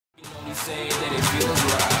say that it feels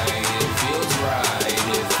right, it feels right,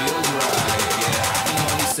 it feels right. Yeah, I can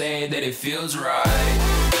only say that it feels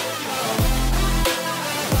right.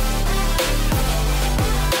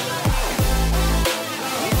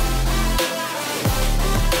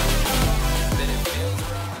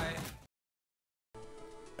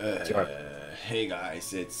 Hey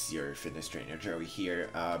guys, it's your fitness trainer Joey here,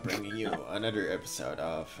 bringing you another episode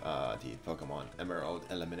of the Pokemon Emerald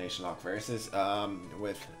Eliminationlocke versus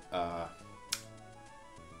with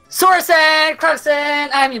Sorensen, Clarkson,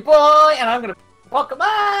 I'm your boy, and I'm gonna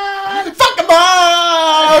Pokemon!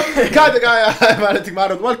 Kada guy, I'm Anatic.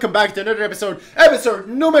 Welcome back to another episode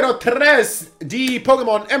numero 3, the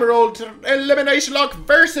Pokemon Emerald Eliminationlocke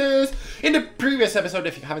versus. In the previous episode,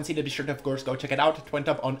 if you haven't seen it, be sure to of course go check it out. It went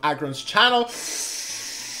up on Aggronix channel.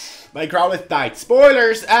 My Growlithe died.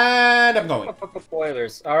 Spoilers, and I'm going.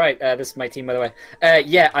 Spoilers. Alright, this is my team, by the way.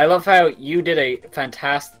 Yeah, I love how you did a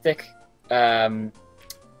fantastic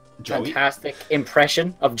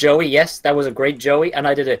impression of Joey. Yes, that was a great Joey, and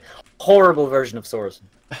I did a horrible version of Sorensen.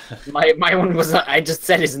 my one was, I just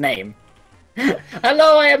said his name.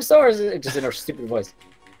 Hello, I am Sorensen, just in our stupid voice.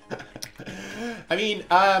 I mean,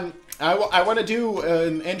 I want to do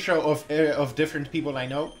an intro of different people I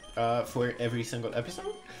know for every single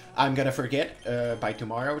episode. I'm gonna forget by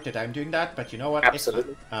tomorrow that I'm doing that, but you know what?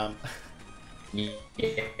 Absolutely.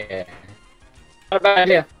 Yeah. Not a bad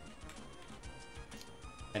idea.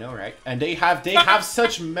 I know, right? And they have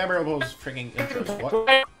such memorable freaking intros.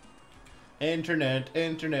 What? Internet.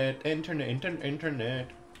 Keep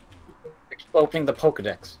opening the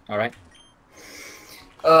Pokedex. All right.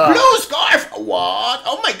 Blue scarf. What?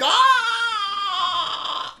 Oh my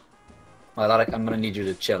god! Well, I'm gonna need you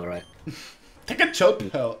to chill, right? Take a chill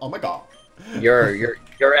pill. Oh my god. Your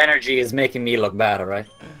energy is making me look bad, all right?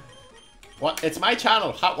 What? It's my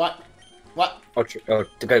channel. How? What? What? Oh,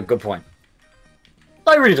 good point.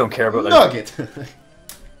 I really don't care about that. Nugget.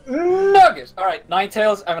 Nugget. All right,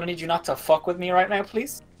 Ninetales. I'm gonna need you not to fuck with me right now,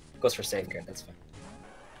 please. Goes for safeguard. That's fine.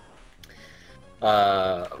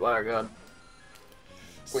 Oh my god.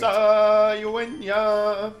 So you win,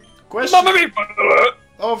 yeah. Question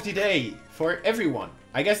of the day for everyone.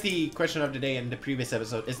 I guess the question of the day in the previous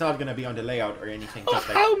episode is not gonna be on the layout or anything. Just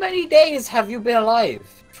like... How many days have you been alive,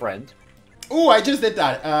 friend? Oh, I just did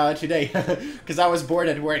that today because I was bored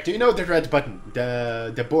at work. Do you know the red button,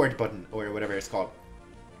 the board button or whatever it's called?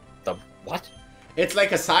 The what? It's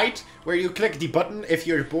like a site where you click the button if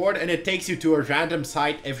you're bored, and it takes you to a random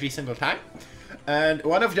site every single time. And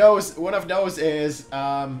one of those is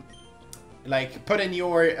like put in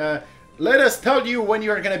your let us tell you when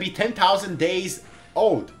you're gonna be 10,000 days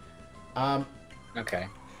old. Okay.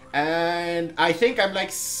 And I think I'm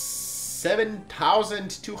like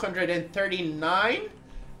 7,239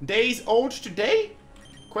 days old today?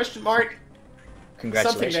 Question mark.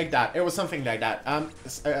 Congratulations. Something like that. It was something like that.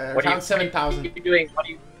 Around 7,000. What are you doing? What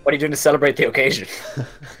are you doing to celebrate the occasion?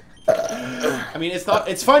 I mean, it's not.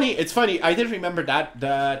 It's funny. It's funny. I did remember that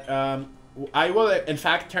I will in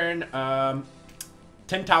fact turn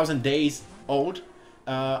 10,000 days old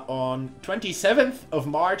on 27th of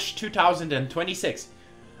March 2026.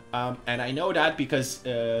 And I know that because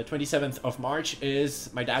 27th of March is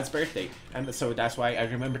my dad's birthday, and so that's why I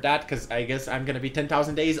remember that, because I guess I'm gonna be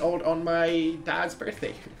 10,000 days old on my dad's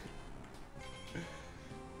birthday.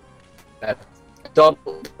 That's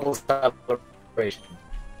double celebration.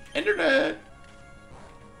 Internet.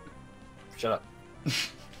 Shut up.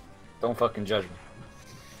 Don't fucking judge me.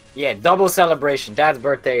 Yeah, double celebration. Dad's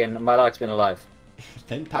birthday and my dog's been alive.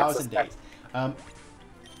 10,000 days.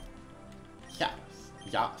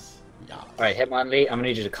 Yes. Alright, Hitmonlee, I'm gonna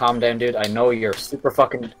need you to calm down, dude. I know you're super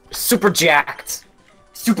jacked.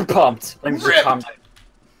 Super pumped. Let me just calm down.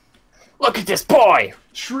 Look at this boy!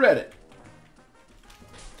 Shredded.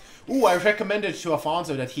 Ooh, I recommended to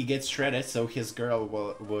Alfonso that he gets shredded so his girl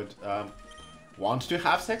would want to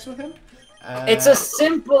have sex with him. It's a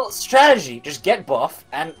simple strategy. Just get buff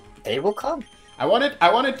and they will come. I wanted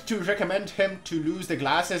to recommend him to lose the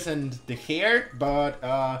glasses and the hair, but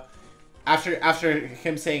after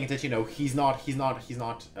him saying that, you know, he's not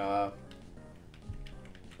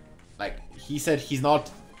like, he said he's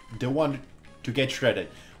not the one to get shredded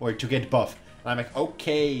or to get buff. And I'm like,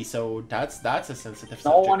 okay, so that's a sensitive subject.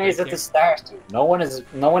 No one is at the start, dude. No one is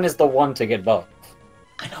the one to get buff.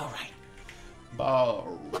 I know, right?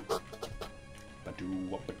 Bow.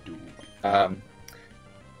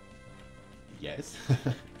 Yes.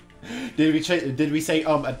 Did we say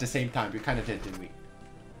at the same time? We kind of did, didn't we?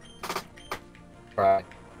 Right.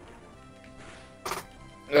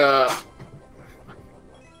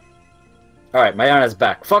 Alright, my Anna's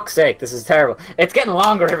back. Fuck's sake, this is terrible. It's getting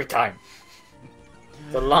longer every time.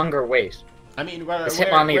 It's a longer wait. I mean,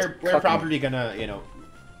 we're probably gonna, you know...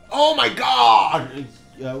 Oh my god!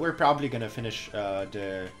 We're probably gonna finish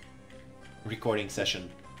the recording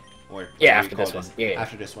session. Or yeah, after this one. Yeah,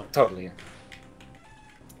 after this one. Totally, yeah.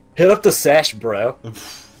 Hit up the sesh, bro.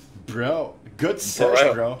 Bro. Good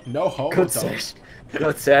sesh, bro. No homo. Good sesh.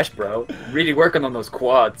 Good sesh, bro. Really working on those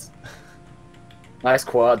quads. Nice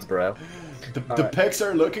quads, bro. The pecs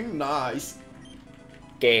are looking nice.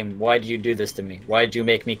 Game, why did you do this to me? Why did you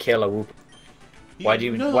make me kill a Wooper? Why do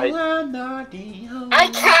you... I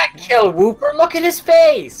can't kill Wooper! Look at his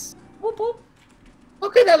face! Whoop, whoop.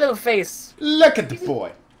 Look at that little face! Look at the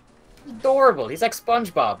boy! He's adorable. He's like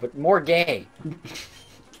SpongeBob, but more gay.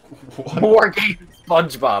 What? More gay than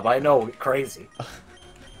SpongeBob, I know, crazy.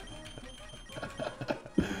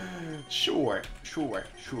 Sure.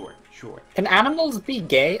 Can animals be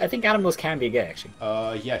gay? I think animals can be gay, actually.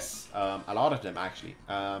 Yes. A lot of them, actually.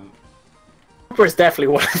 Wooper's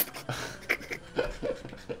definitely one.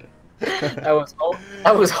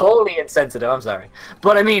 That was wholly insensitive. I'm sorry,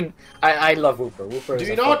 but I mean, I love Wooper. Wooper.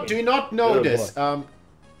 Do you not know this?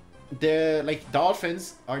 The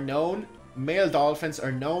dolphins are known. Male dolphins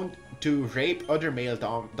are known to rape other male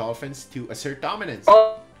dolphins to assert dominance.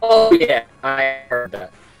 Oh yeah, I heard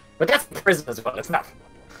that. But that's prison as well. It's not.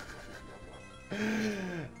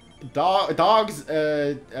 Dogs,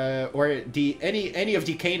 or any of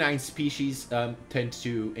the canine species, tend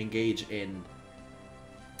to engage in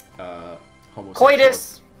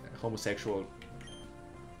homosexual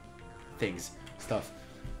stuff.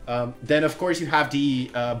 Then of course you have the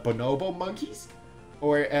bonobo monkeys,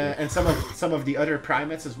 and some of the other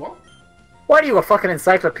primates as well. What are you, a fucking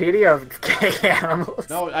encyclopedia of gay animals?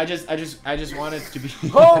 No, I just wanted to be.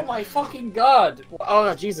 Oh my fucking god!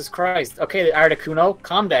 Oh Jesus Christ! Okay, Articuno,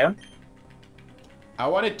 calm down. I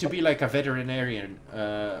wanted to be like a veterinarian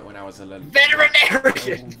when I was a little.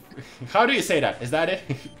 Veterinarian. How do you say that? Is that it?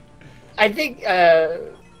 I think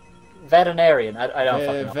veterinarian. I don't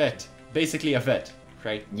fucking know. Vet, basically a vet,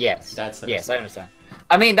 right? Yes. That's yes, I understand.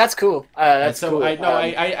 I mean, that's cool. That's so cool. I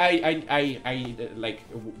like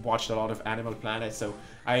watched a lot of Animal Planet, so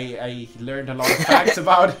I learned a lot of facts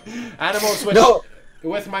about animals, which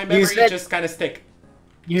with my memory just kind of stick.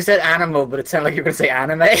 You said animal, but it sounded like you were gonna say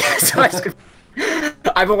anime. So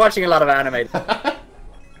I've been watching a lot of anime.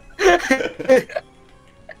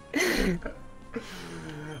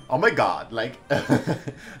 Oh my god! Like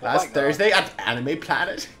last Thursday at Anime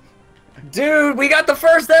Planet. Dude, we got the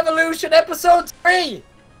first evolution, episode 3!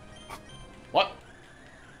 What?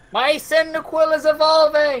 My Cyndaquil is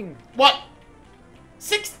evolving! What?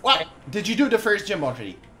 6? What? Did you do the first gym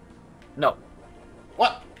already? No.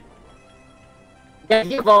 What? Yeah,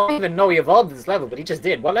 he evolved. I didn't even know he evolved at this level, but he just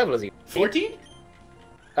did. What level is he? 14?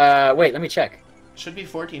 Wait, let me check. Should be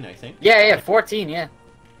 14, I think. Yeah, 14, yeah.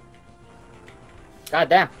 God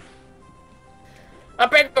damn. I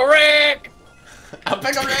picked the Rick!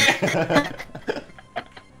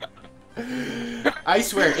 I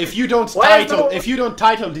swear, if you don't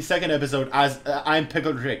title the second episode as I'm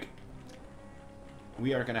Pickled Rick,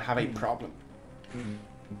 we are gonna have a problem.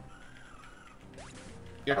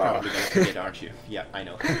 You're probably gonna forget, aren't you? Yeah, I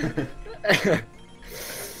know.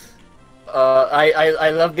 I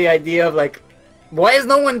love the idea of like, why is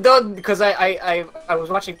no one done? Because I was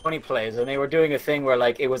watching Tony Plays and they were doing a thing where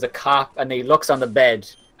like it was a cop and he looks on the bed.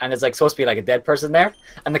 And it's like supposed to be like a dead person there,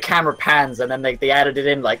 and the camera pans, and then they added it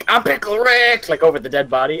in like I'm Pickle Rick, like over the dead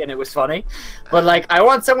body, and it was funny. But like I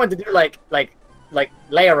want someone to do like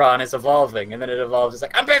Leiron is evolving, and then it evolves. It's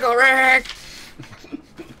like I'm Pickle Rick.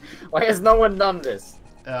 Why has no one done this?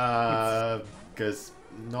 Because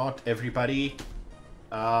not everybody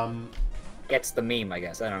gets the meme, I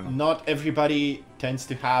guess. I don't know. Not everybody tends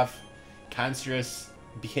to have cancerous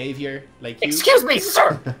behavior like you. Excuse me,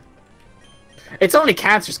 sir. It's only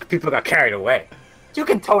cancerous because people got carried away. You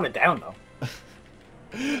can tone it down, though.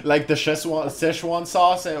 Like the Szechuan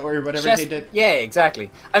sauce or whatever they did? Yeah, exactly.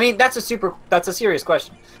 I mean, that's a serious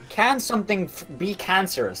question. Can something be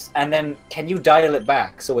cancerous, and then can you dial it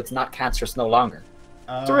back so it's not cancerous no longer?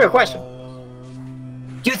 It's a real question.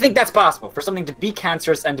 Do you think that's possible, for something to be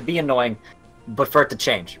cancerous and to be annoying, but for it to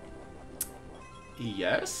change?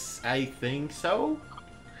 Yes, I think so.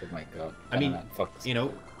 Oh my god. I mean, you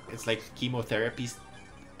know, it's like chemotherapy's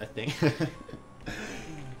a thing.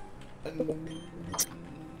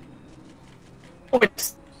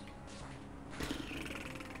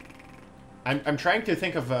 I'm trying to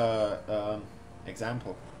think of a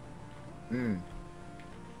example.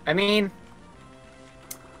 I mean,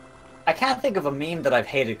 I can't think of a meme that I've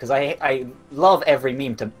hated because I love every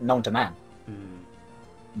meme known to man.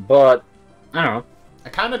 But I don't know. I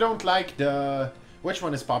kind of don't like the... Which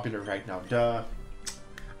one is popular right now?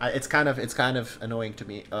 It's kind of annoying to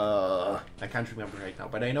me. I can't remember right now,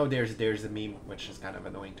 but I know there's a meme which is kind of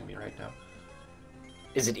annoying to me right now.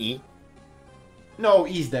 Is it E? No,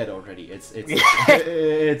 E's dead already. It's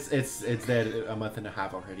it's dead a month and a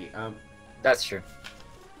half already. That's true.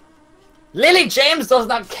 Lily James does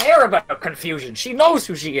not care about confusion. She knows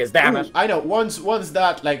who she is. Damn it. I know. Once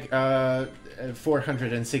that like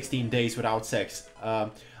 416 days without sex.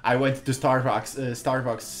 I went to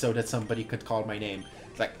Starbucks so that somebody could call my name.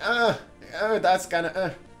 It's like, that's kind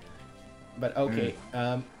of, but okay.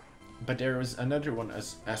 But there was another one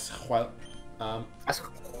as well. As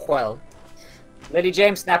well. Lily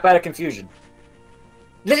James, snap out of confusion.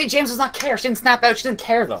 Lily James does not care. She didn't snap out. She didn't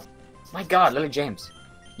care though. My God, Lily James,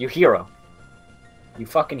 you hero. You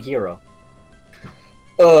fucking hero.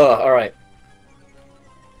 Ugh. All right.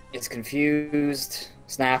 It's confused.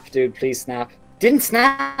 Snap, dude. Please snap. Didn't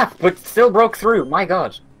snap, but still broke through. My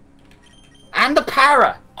God. And the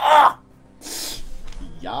para. Ah.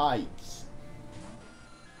 Yikes.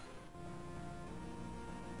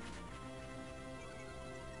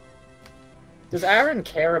 Does Aaron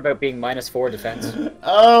care about being -4 defense?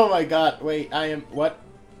 Oh my God! Wait, I am what?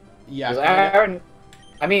 Yeah. Does Aaron?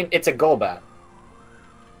 I mean, it's a goal bat.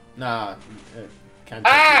 Nah, can't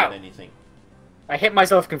do anything. I hit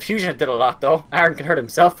myself. Confusion it did a lot though. Aaron can hurt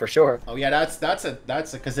himself for sure. Oh yeah, that's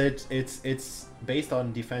because it's based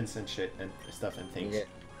on defense and shit and stuff and things. Yeah.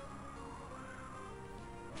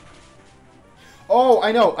 Oh,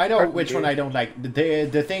 I know which one I don't like.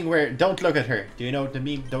 The thing where don't look at her. Do you know the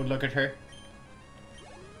meme? Don't look at her.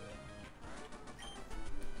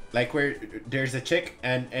 Like where there's a chick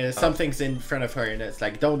and something's in front of her and it's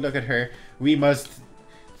like don't look at her. We must.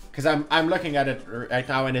 Because I'm looking at it right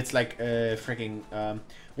now and it's like freaking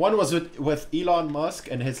one was with Elon Musk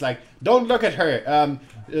and it's like don't look at her,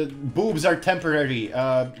 boobs are temporary,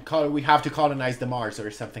 we have to colonize the Mars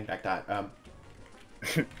or something like that,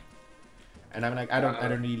 and I'm like I don't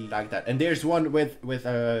really like that. And there's one with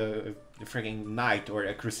a freaking knight or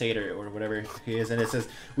a crusader or whatever he is, and it says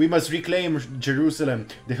we must reclaim Jerusalem,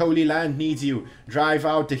 the Holy Land needs you, drive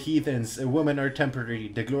out the heathens, women are temporary,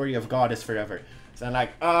 the glory of God is forever. So I'm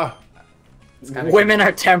like, women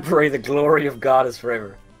are temporary, the glory of God is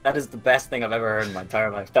forever. That is the best thing I've ever heard in my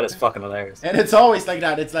entire life. That is fucking hilarious. And it's always like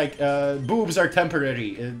that. It's like, boobs are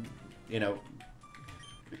temporary. You know,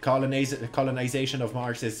 colonization of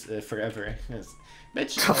Mars is forever. Yes.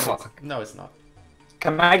 Bitch, Oh, fuck. No, it's not.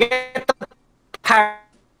 Can I get the parallax,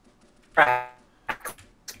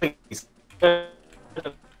 please?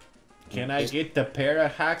 Can I get the para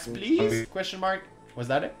hacks, please? Question mark. Was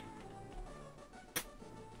that it?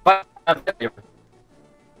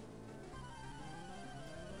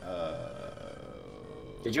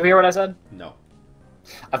 Did you hear what I said? No.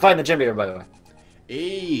 I'm fighting the gym leader, by the way.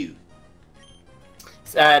 Ew.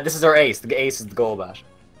 This is our ace. The ace is the Golbat.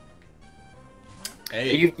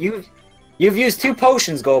 Hey. You've used 2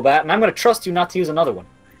 potions, Golbat, and I'm gonna trust you not to use another one.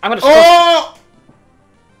 I'm gonna. Oh!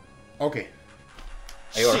 Okay.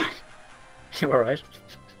 Are you alright? You alright?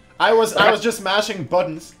 I was just mashing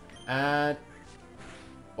buttons and.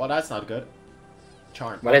 Well, that's not good.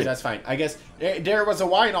 Charm. What is it? That's fine. I guess there was a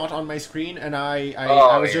why not on my screen, and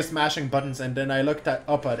I was just mashing buttons, and then I looked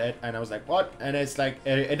up at it, and I was like, what? And it's like,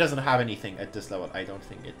 it doesn't have anything at this level. I don't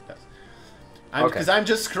think it does. Because I'm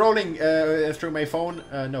just scrolling through my phone,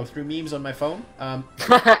 through memes on my phone.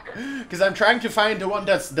 Because I'm trying to find the one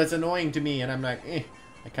that's annoying to me, and I'm like,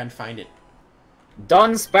 I can't find it.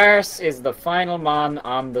 Dunsparce is the final man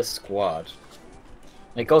on the squad.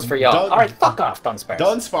 It goes for y'all. Alright, fuck off, Dunsparce.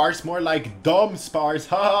 Dunsparce, more like dumb sparse.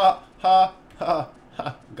 Ha ha ha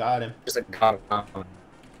ha. Got him. Just a god.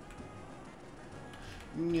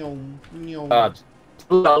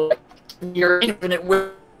 God. Your infinite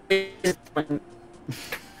wisdom.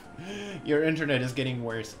 Your internet is getting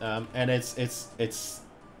worse, and it's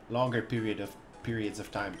longer periods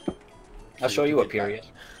of time. I'll show you a period.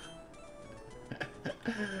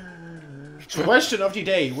 Question of the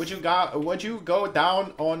day: Would you go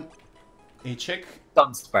down on a chick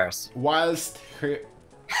Dunsparce whilst her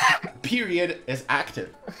period is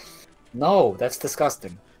active? No, that's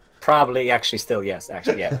disgusting. Probably, actually, still yes.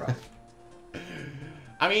 Actually, yeah. Probably.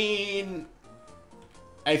 I mean,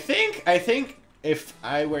 I think if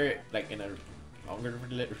I were like in a longer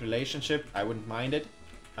relationship, I wouldn't mind it.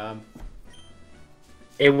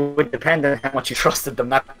 It would depend on how much you trusted them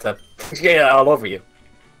not to get all over you.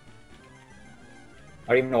 I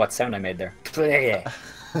don't even know what sound I made there. Yeah.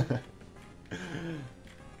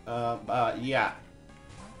 Yeah.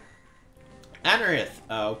 Anorith.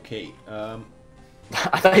 Okay.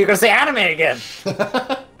 I thought you were gonna say anime again.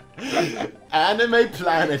 Anime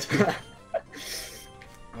Planet.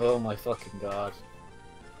 Oh my fucking god.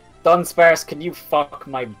 Dunsparce, can you fuck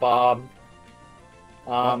my Bob?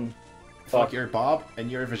 Fuck your Bob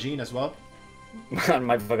and your vagine as well. And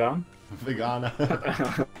my Vagon? Vegana.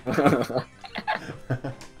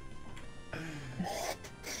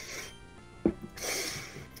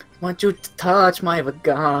 Want you to touch my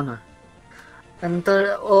Vagana. And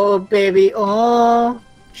oh baby, oh,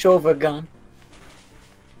 show Vagon.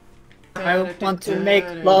 I want to make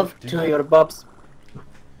love to your bubs.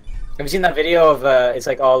 Have you seen that video of it's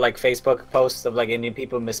like all like Facebook posts of like Indian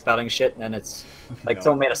people misspelling shit, and it's like No.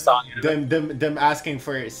 someone made a song out of it. Them asking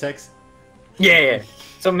for sex. Yeah.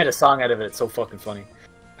 Someone made a song out of it. It's so fucking funny.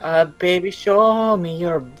 Baby, show me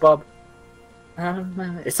your bub.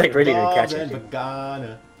 It's like really Bobs catchy. and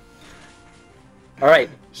Vagana. All right,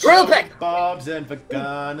 drill peck. Bobs and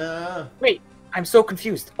Vagana. Wait, I'm so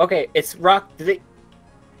confused. Okay, it's rock. Did they...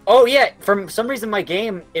 Oh yeah, for some reason my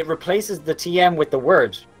game it replaces the TM with the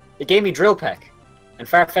word. It gave me drill peck, and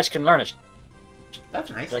Farfetch can learn it.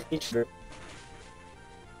 That's nice. Like each drill.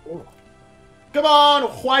 Ooh. Come on,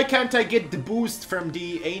 why can't I get the boost from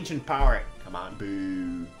the ancient power? Come on,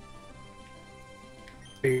 boo.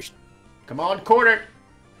 Come on, quarter.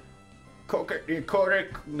 Cocaine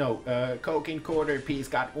quarter piece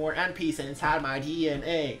got more and peace inside my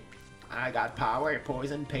DNA. I got power,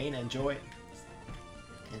 poison, pain, and joy.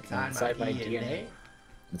 Inside my DNA.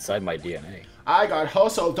 Inside my DNA. I got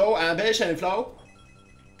hustle, dough, ambition, flow.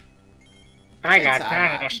 I got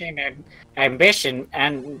passion and ambition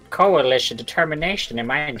and coalition determination in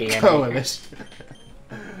my DNA. Coalition.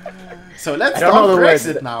 So let's I don't talk know the words,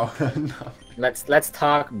 Brexit now. No. Let's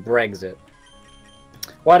talk Brexit.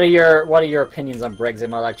 What are your opinions on Brexit,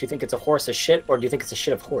 Malak? Do you think it's a horse of shit, or do you think it's a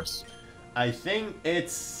shit of horse? I think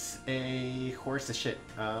it's a horse of shit.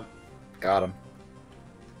 Got him.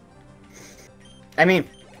 I mean,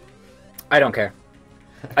 I don't care.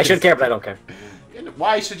 I should care, but I don't care.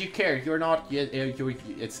 Why should you care? You're not.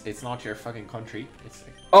 It's not your fucking country. It's.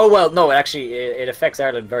 Oh well, no. Actually, it affects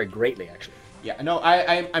Ireland very greatly. Actually. Yeah. No.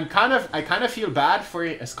 I kind of feel bad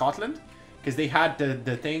for Scotland because they had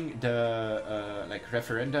the like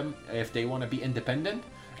referendum if they want to be independent,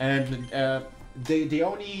 and the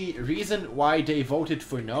only reason why they voted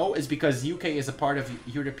for no is because UK is a part of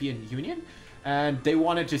European Union. And they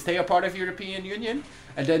wanted to stay a part of European Union,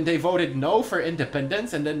 and then they voted no for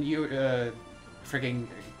independence, and then freaking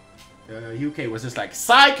UK was just like,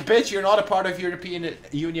 psych, bitch, you're not a part of European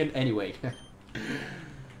Union anyway.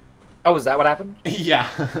 Oh, is that what happened? Yeah.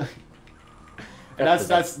 And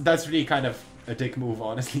that's really kind of a dick move,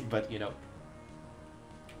 honestly, but you know,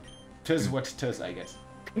 tis what tis, I guess.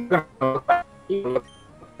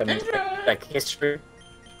 Like history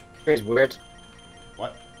is weird.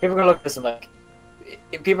 What? People are gonna look at this and like,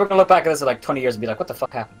 people are gonna look back at this in like 20 years and be like, what the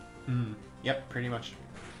fuck happened? Yep, pretty much.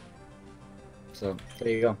 So, there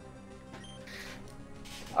you go.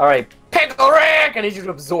 Alright, Pickle Rick! I need you to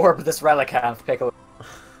absorb this Relicanth, Pickle.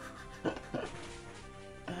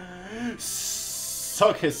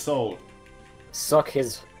 Suck his soul. Suck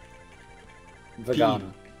his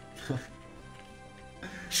vagina.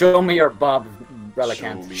 Show me your Bob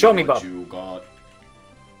Relicanth. Show me Bob. You got.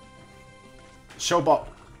 Show Bob.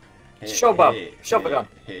 Hey, Show Bob. Hey, Show hey, Bob.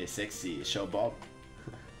 Hey, sexy. Show Bob.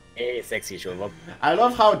 Hey, sexy Show Bob. I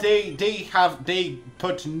love how they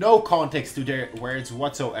put no context to their words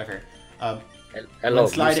whatsoever. Hello, when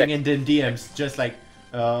sliding in the DMs, just like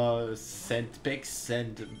send pics,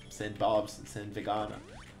 send Bobs, send Vegana.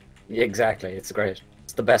 Exactly. It's great.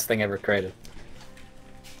 It's the best thing ever created.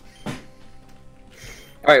 All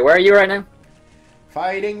right, where are you right now?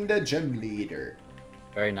 Fighting the gym leader.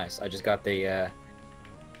 Very nice. I just got the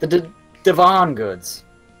Devon goods.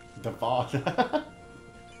 Devon.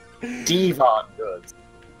 Devon goods.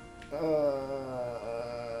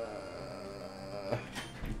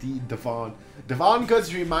 Devon. Devon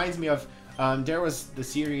goods reminds me of there was the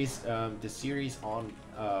series on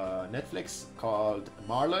Netflix called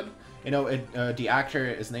Marlon. You know, the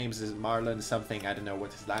actor, his name is Marlon something. I don't know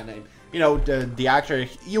what his last name. You know, the actor.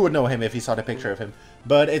 You would know him if you saw the picture of him.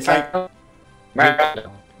 But it's like.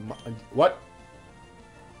 What?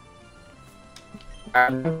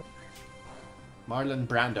 Marlon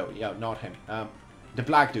Brando. Yeah, not him. The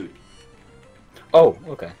black dude. Oh,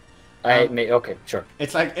 okay. Okay, sure.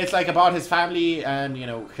 It's like about his family, and you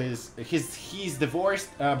know he's divorced,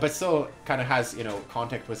 but still kind of has, you know,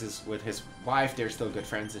 contact with his wife. They're still good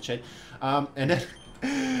friends and shit. And then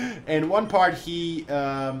in one part he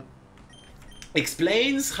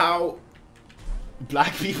explains how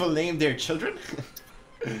black people name their children.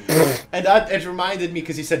 And that it reminded me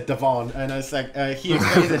because he said Devon, and I was like, he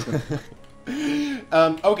explained it.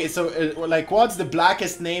 Okay, so like, what's the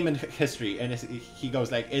blackest name in history? And he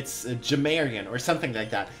goes like, it's Jamarian or something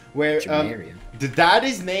like that. Where the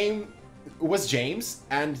daddy's name was James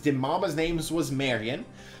and the mama's name was Marion,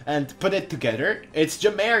 and put it together, it's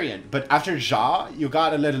Jamarian. But after Ja, you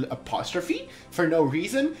got a little apostrophe for no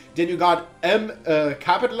reason. Then you got M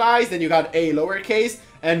capitalized. Then you got A lowercase.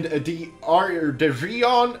 And the R, the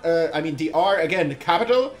Rion, the R again,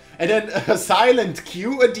 capital, and then a silent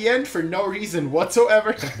Q at the end for no reason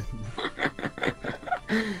whatsoever.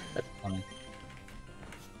 That's funny.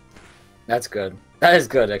 That's good. That is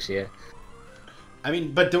good, actually, yeah. I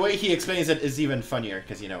mean, but the way he explains it is even funnier,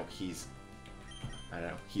 because, you know, he's... I don't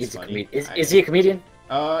know, he's funny. Is he a comedian?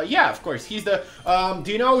 Yeah, of course. He's the...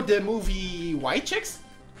 do you know the movie White Chicks?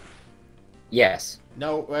 Yes.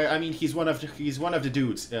 No, I mean he's one of the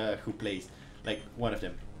dudes who plays, like, one of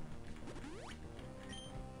them.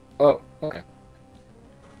 Oh, okay.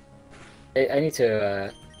 I need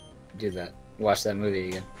to do that. Watch that movie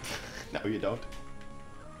again. No, you don't.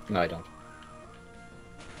 No, I don't.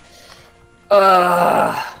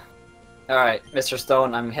 All right, Mr.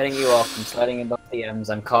 Stone, I'm heading you off. I'm sliding in those DMs.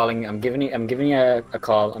 I'm calling. I'm giving you a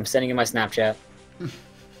call. I'm sending you my Snapchat.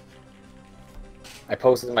 I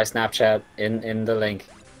posted my Snapchat in the link.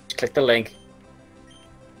 Just click the link.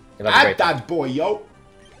 Add that boy, yo.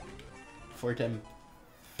 For them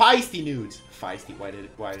feisty nudes. Feisty. Why did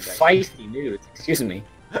I? Feisty nudes. Excuse me.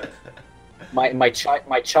 my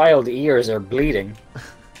child ears are bleeding.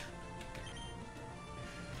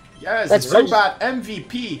 Yes, Robot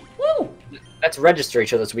MVP. Woo! Let's register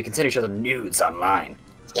each other so we can send each other nudes online.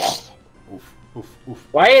 Oof, oof, oof.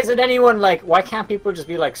 Why isn't anyone like? Why can't people just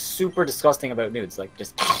be like super disgusting about nudes? Like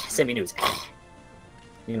just send me nudes.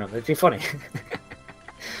 You know, it'd be funny.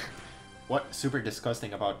 What super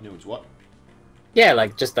disgusting about nudes? What? Yeah,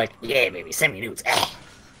 like just like yeah, baby, send me nudes.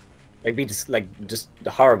 Like be just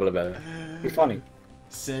horrible about it. It'd be funny.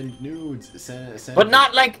 Send nudes. Send. But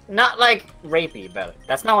not like rapey about it.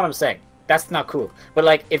 That's not what I'm saying. That's not cool. But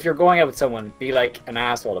like if you're going out with someone, be like an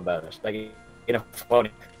asshole about it. Like you know,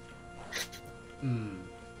 funny.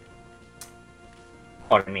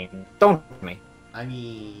 What I mean, don't me. I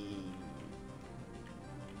mean,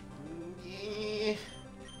 yeah.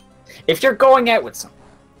 If you're going out with someone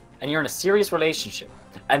and you're in a serious relationship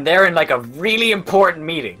and they're in like a really important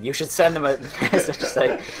meeting, you should send them a message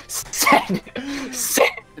like send.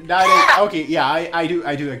 Okay, yeah, I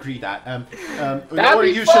do agree that. Or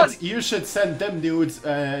you should send them nudes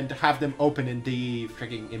and have them open in the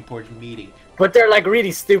freaking important meeting. But they're like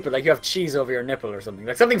really stupid, like you have cheese over your nipple or something,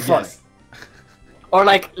 like something funny. Yes. Or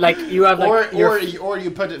like you have like or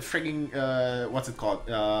you put a freaking what's it called,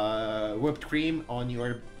 whipped cream on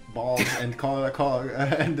your balls and call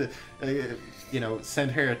and you know,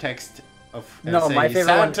 send her a text of say, my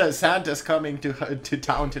favorite Santa's coming to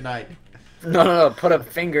town tonight. No. Put a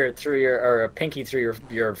finger through or a pinky through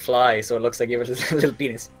your fly, so it looks like you have a little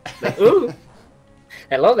penis. Like, ooh,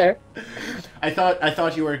 hello there. I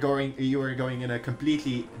thought you were going in a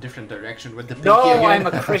completely different direction with the pinky. No, again. I'm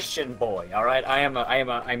a Christian boy. All right, I'm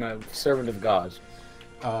a servant of God.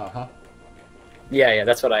 Uh-huh. Yeah,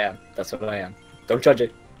 that's what I am. That's what I am. Don't judge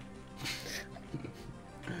it.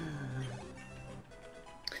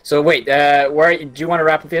 So wait, do you want to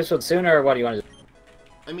wrap up the episode soon, or what do you want to do?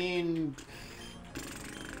 I mean,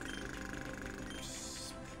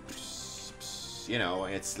 you know,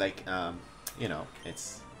 it's like, you know,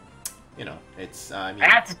 it's, I mean...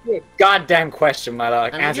 That's a goddamn question, my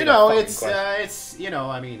dog. I mean, you know, it's, you know,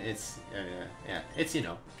 I mean, it's, yeah, it's, you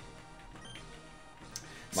know.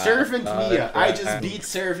 Wow. Servant Mia. I just beat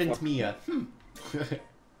Servant Mia.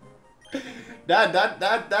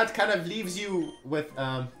 That kind of leaves you with,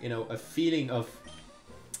 you know, a feeling of,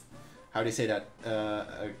 how do you say that,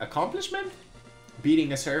 accomplishment?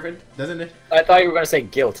 Beating a servant, doesn't it? I thought you were going to say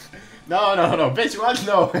guilt. No, bitch, what?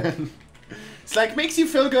 No. It's like, makes you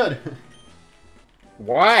feel good.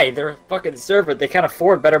 Why? They're a fucking servant. They can't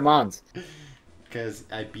afford better mons. Because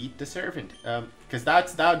I beat the servant. Because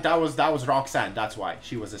that was Roxanne. That's why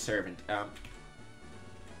she was a servant. All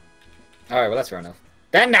right, well that's fair enough.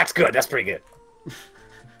 Then that's good. That's pretty good.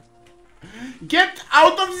 Get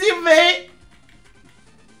out of the way!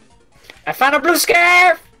 I found a blue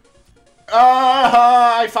scarf.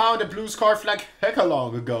 I found a blue scarf like hecka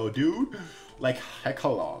long ago, dude. Like hecka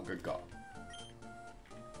long ago.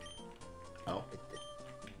 Oh.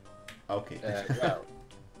 Okay. Well,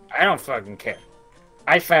 I don't fucking care.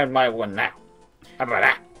 I found my one now. How about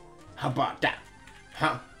that? How about that?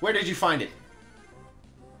 Huh? Where did you find it?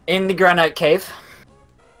 In the granite cave.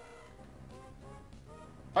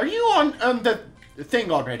 Are you on the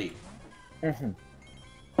thing already? Mm-hmm.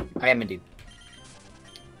 I am indeed.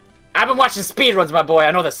 I've been watching speedruns, my boy.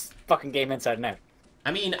 I know this fucking game inside and out.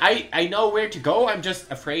 I mean, I know where to go. I'm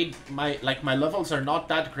just afraid my levels are not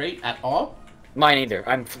that great at all. Mine either.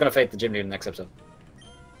 I'm gonna fight the gym leader in the next episode.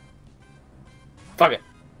 Fuck it.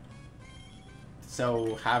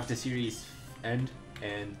 So have the series end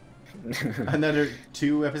in another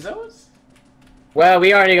 2 episodes? Well,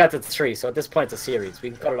 we already got to 3, so at this point it's a series. We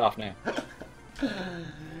can cut it off now.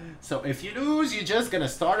 So if you lose, you're just gonna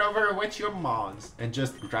start over with your mons and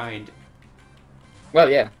just grind. Well,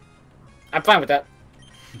 yeah. I'm fine with that.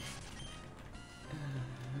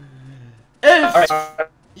 If Alright.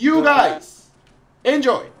 you guys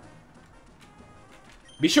enjoy,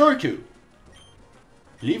 be sure to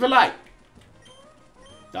leave a like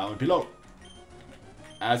down below.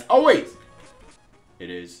 As always, it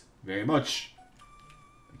is very much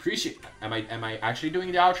appreciated. Am I actually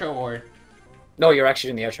doing the outro or? No, you're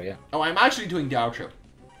actually doing the outro, yeah. Oh, I'm actually doing the outro.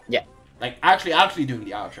 Yeah. Like actually doing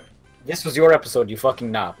the outro. This was your episode, you fucking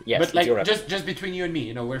knob. Yes, But like it's your episode. just between you and me,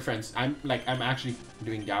 you know, we're friends. I'm actually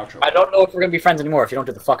doing the outro. I don't know if we're gonna be friends anymore if you don't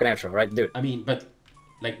do the fucking outro, right? Do it. I mean, but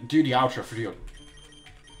like do the outro for real.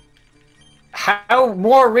 How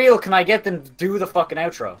more real can I get than do the fucking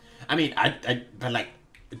outro? I mean, but like,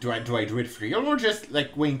 do I do it for real or just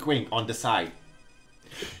like wink wink on the side?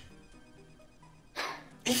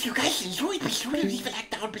 If you guys enjoyed, be sure to leave a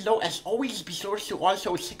like down below. As always, be sure to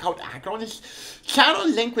also check out Aggronix channel.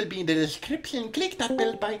 Link will be in the description. Click that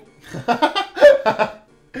bell button.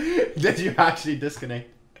 Did you actually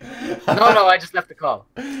disconnect? No, I just left the call.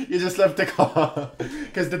 You just left the call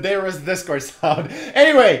because there was Discord sound.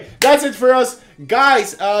 Anyway, that's it for us,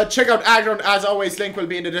 guys. Check out Aggron as always. Link will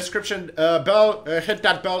be in the description. Hit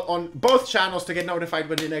that bell on both channels to get notified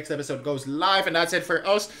when the next episode goes live. And that's it for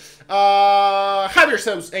us. Have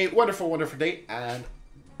yourselves a wonderful, wonderful day, and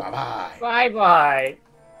bye bye. Bye bye.